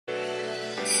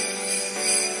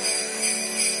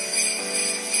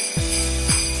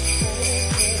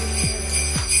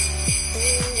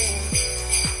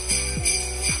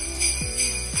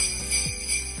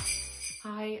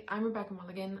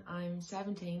Mulligan, I'm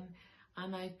 17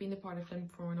 and I've been a part of Flynn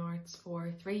Performing Arts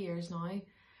for 3 years now.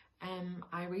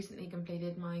 I recently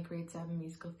completed my grade 7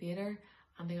 musical theatre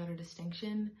and I got a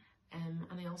distinction, and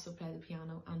I also play the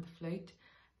piano and the flute,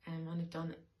 and I've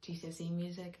done GCSE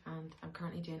music and I'm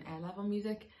currently doing A-level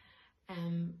music.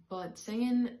 But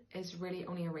singing is really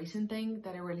only a recent thing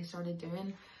that I really started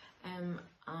doing,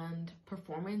 and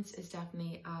performance is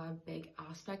definitely a big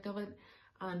aspect of it.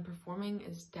 And performing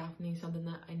is definitely something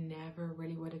that I never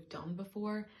really would have done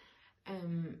before.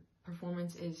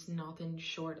 Performance is nothing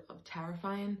short of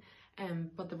terrifying,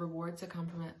 but the rewards that come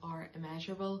from it are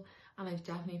immeasurable, and I've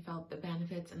definitely felt the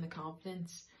benefits and the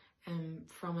confidence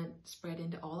from it spread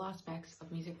into all aspects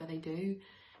of music that I do.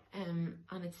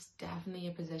 And it's definitely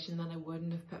a position that I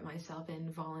wouldn't have put myself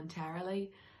in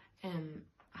voluntarily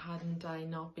hadn't I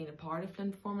not been a part of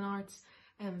Flynn Performing Arts.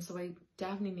 So I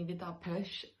definitely needed that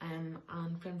push, and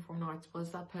Flynn Performing Arts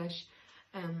was that push,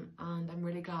 and I'm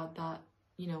really glad that,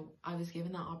 you know, I was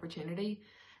given that opportunity.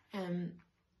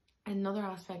 Another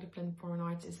aspect of Flynn Performing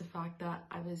Arts is the fact that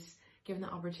I was given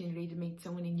the opportunity to meet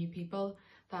so many new people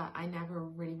that I never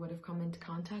really would have come into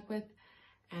contact with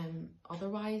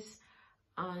otherwise.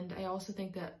 And I also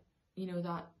think that, you know,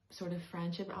 that sort of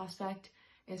friendship aspect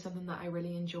is something that I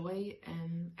really enjoy.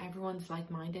 Everyone's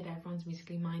like-minded, everyone's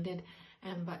musically minded,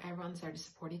 but everyone's there to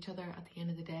support each other at the end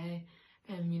of the day.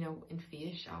 You know, in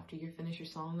Fish, after you finish your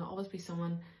song, there'll always be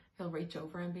someone who'll reach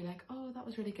over and be like, oh, that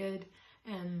was really good.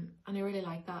 And I really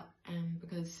like that,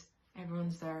 because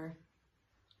everyone's there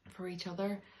for each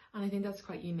other, and I think that's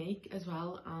quite unique as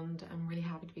well, and I'm really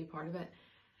happy to be a part of it.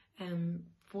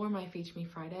 For my Feature Me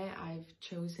Friday, I've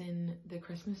chosen the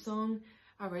Christmas song,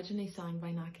 originally sung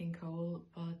by Nat King Cole,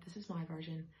 but this is my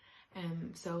version.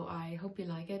 So I hope you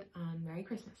like it, and Merry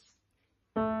Christmas.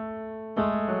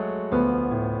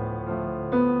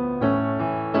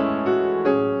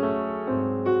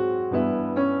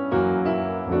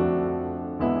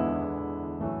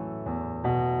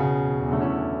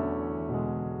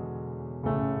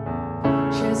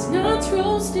 Chestnuts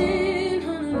roasting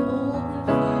on an open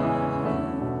fire,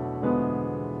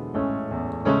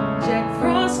 Jack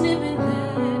Frost nipping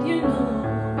at your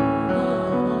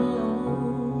nose,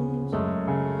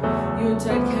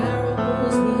 Yuletide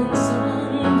carols being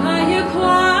sung by your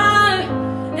choir,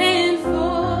 and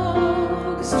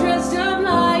folks dressed up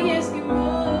like Eskimos.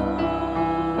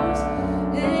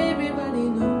 Everybody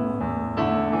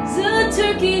knows a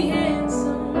turkey and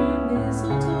some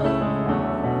mistletoe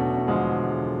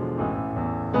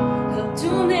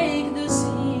to make the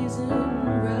season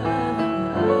right.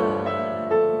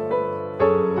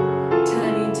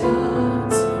 Tiny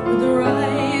tots with their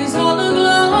eyes all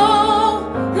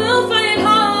aglow, they'll find it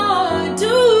hard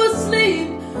to sleep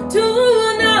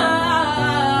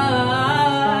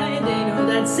tonight. They know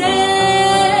that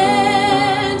Santa's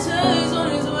on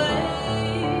his way.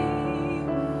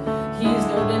 He's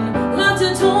loading lots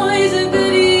of toys and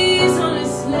goodies on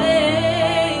his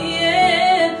sleigh,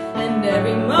 and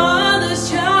every mother's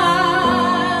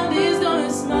child is gonna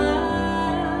smile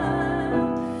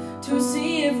to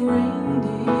see if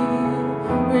reindeer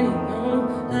really know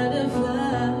how to fly.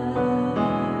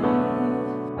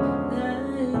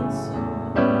 And so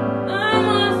I'm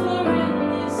offering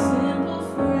this simple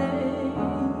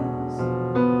phrase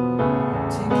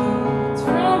to kids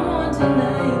from 1 to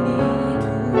 92.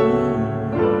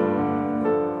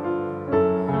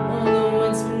 Although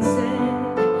it's been said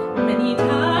many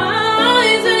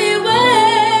times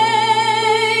anyways,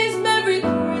 Merry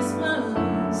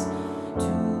Christmas to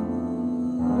you.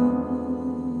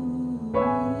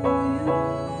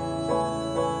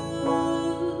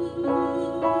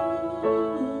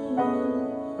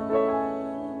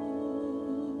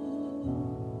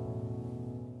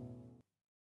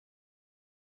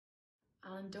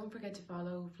 And don't forget to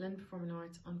follow Flynn Performing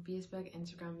Arts on Facebook,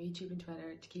 Instagram, YouTube and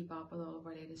Twitter to keep up with all of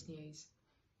our latest news.